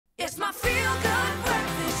It's my feel-good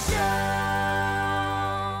breakfast show. I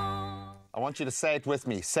want you to say it with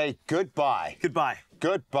me. Say goodbye. Goodbye.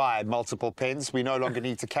 Goodbye, multiple pens. We no longer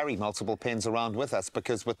need to carry multiple pens around with us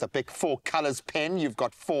because with the BIC 4 Colors pen, you've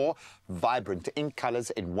got 4 vibrant ink colors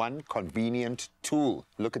in one convenient tool.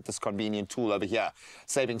 Look at this convenient tool over here.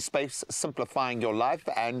 Saving space, simplifying your life,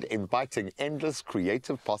 and inviting endless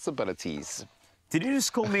creative possibilities. Did you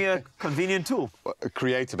just call me a convenient tool?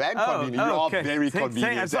 Creative and convenient. You okay. are very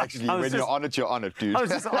convenient, actually. When you're on it, dude. I was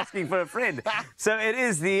just asking for a friend. So it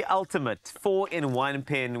is the ultimate 4-in-1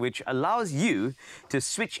 pen, which allows you to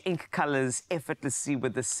switch ink colors effortlessly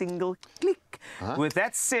with a single click. With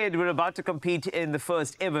that said, we're about to compete in the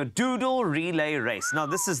first ever Doodle relay race. Now,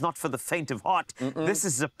 this is not for the faint of heart. This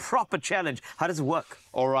is a proper challenge. How does it work?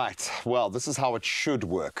 All right. Well, this is how it should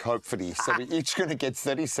work, hopefully. So we're each going to get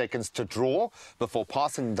 30 seconds to draw before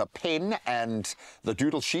passing the pen and the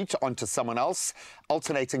doodle sheet onto someone else,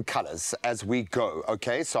 alternating colors as we go,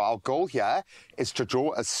 okay? So our goal here is to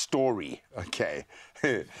draw a story, okay?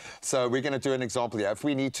 So we're going to do an example here. If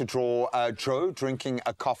we need to draw Joe drinking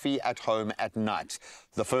a coffee at home at night,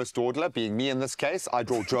 the first dawdler, being me in this case, I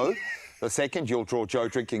draw Joe. The second, you'll draw Joe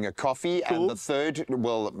drinking a coffee. Cool. And the third,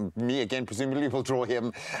 well, me again, presumably, will draw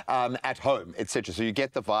him at home, etc. So you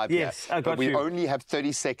get the vibe here. Yes, I got you. you. We only have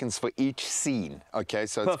 30 seconds for each scene, okay?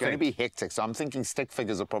 So it's going to be hectic. So I'm thinking stick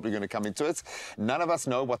figures are probably going to come into it. None of us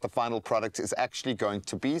know what the final product is actually going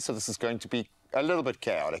to be, so this is going to be a little bit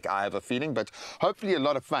chaotic, I have a feeling, but hopefully a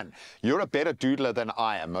lot of fun. You're a better doodler than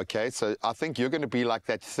I am, okay? So I think you're going to be like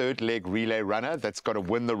that third leg relay runner that's got to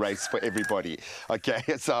win the race for everybody, okay?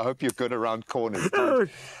 So I hope you're good around corners, dude.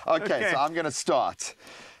 Okay, so I'm going to start.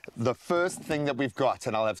 The first thing that we've got,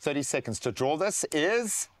 and I'll have 30 seconds to draw this,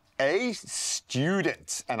 is a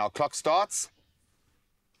student. And our clock starts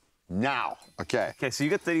now. Okay. Okay, so you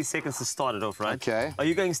got 30 seconds to start it off, right? Okay. Are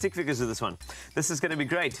you going stick figures with this one? This is going to be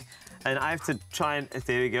great. And I have to try and...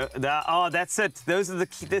 There we go. Oh, that's it. Those are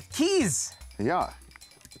the keys. Yeah.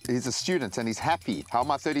 He's a student and he's happy. How are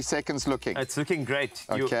my 30 seconds looking? It's looking great.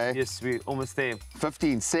 Okay. Yes, we're almost there.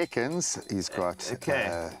 15 seconds. He's got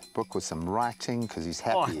a book with some writing because he's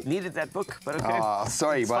happy. Oh, needed that book, but okay. Oh,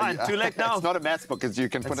 sorry. It's fine. Too late now. It's not a maths book because you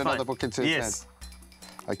can put another book into his hand.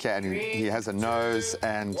 Okay, and he has a nose,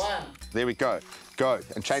 and there we go. Go,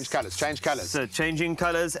 and change colours, change colours. So, changing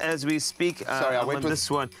colours as we speak. Sorry, I went with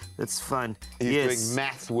this one. That's fine. He's doing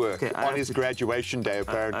math work on his graduation day,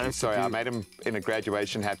 apparently. Sorry, I made him in a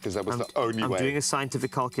graduation hat because that was the only way. I'm doing a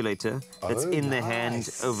scientific calculator that's in the hand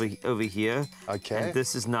over here. Okay. And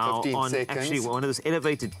this is now on actually one of those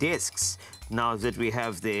elevated desks now that we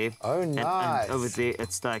have there. Oh, nice. And over there,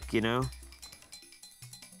 it's like, you know...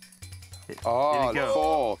 Oh,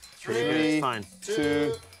 4, 3,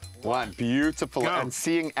 2, 1. Beautiful. Go. And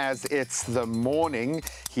seeing as it's the morning,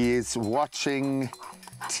 he is watching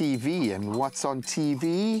TV. And what's on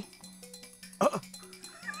TV?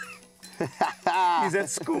 He's at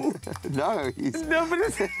school. No, he's... No, but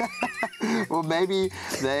it's... Well, maybe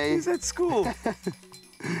they... He's at school.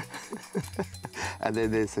 And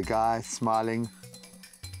then there's a guy smiling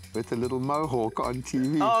with a little mohawk on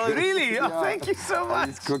TV. Oh, really? Yeah. Oh, thank you so much. And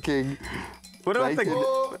he's cooking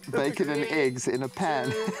bacon and eggs in a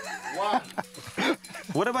pan.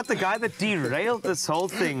 What about the guy that derailed this whole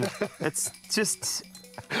thing? It's just,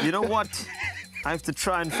 you know what? I have to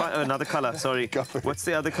try and find another color. Sorry. What's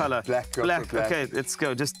the other color? Black. Black. Okay, let's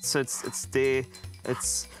go. Just so it's there.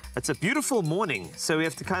 It's a beautiful morning. So we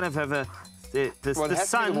have to kind of have a. The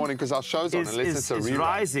sun in the morning because our show's on, unless it's a rerun. Is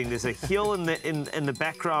rising. There's a hill in the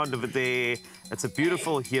background over there. It's a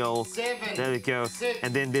beautiful hill. There we go.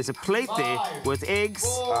 And then there's a plate there with eggs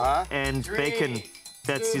and bacon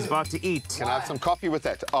that he's about to eat. Can I have some coffee with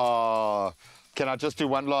that? Can I just do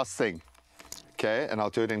one last thing? Okay, and I'll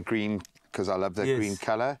do it in green because I love that green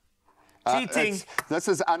color. Cheating. This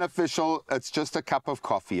is unofficial. It's just a cup of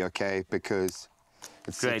coffee, okay? Because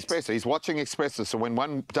it's Expresso. He's watching Expresso. So when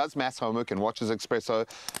one does maths homework and watches Expresso,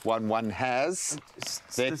 one has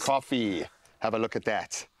their coffee. Have a look at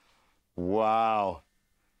that. Wow.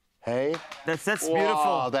 Hey? That's beautiful.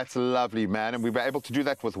 Oh, that's lovely, man. And we were able to do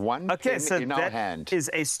that with one pen in our hand. Is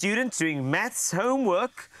a student doing maths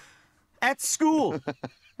homework at school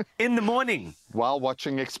in the morning. While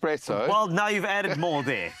watching Expresso. Well, now you've added more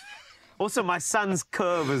there. Also, my son's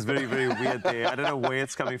curve is very, very weird there. I don't know where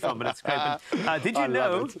it's coming from, but it's great. But, did you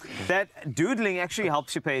know that doodling actually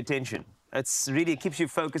helps you pay attention? It's really, it keeps you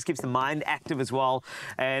focused, keeps the mind active as well,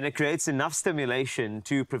 and it creates enough stimulation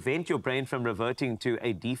to prevent your brain from reverting to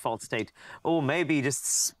a default state, or maybe just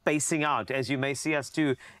spacing out, as you may see us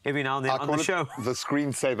do every now and then on the show. The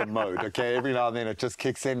screensaver mode, okay? Every now and then it just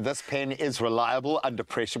kicks in. This pen is reliable under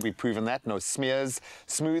pressure. We've proven that. No smears,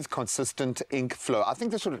 smooth, consistent ink flow. I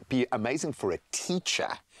think this would be amazing for a teacher.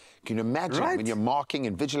 Can you imagine when you're marking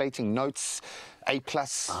and vigilating notes? A+,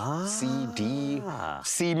 C, D,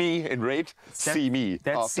 see me in red, see me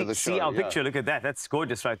after the show. See our picture, look at that. That's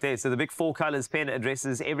gorgeous right there. So the Big 4 Colors pen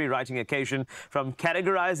addresses every writing occasion, from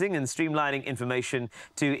categorizing and streamlining information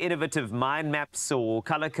to innovative mind maps or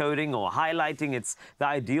color coding or highlighting. It's the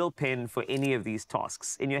ideal pen for any of these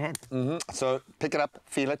tasks in your hand. So pick it up,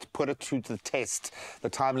 feel it, put it through the test. The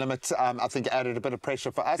time limit, I think, added a bit of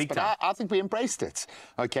pressure for us, but I think we embraced it,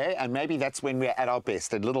 okay? And maybe that's when we're at our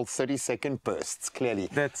best, in little 30-second bursts. Clearly.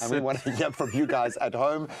 And we want to hear from you guys at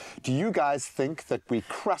home. Do you guys think that we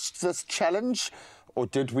crushed this challenge, or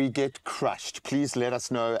did we get crushed? Please let us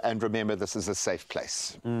know, and remember, this is a safe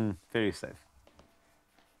place. Very safe.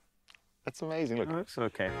 That's amazing. Look. Looks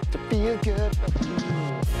okay. To feel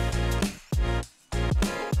good.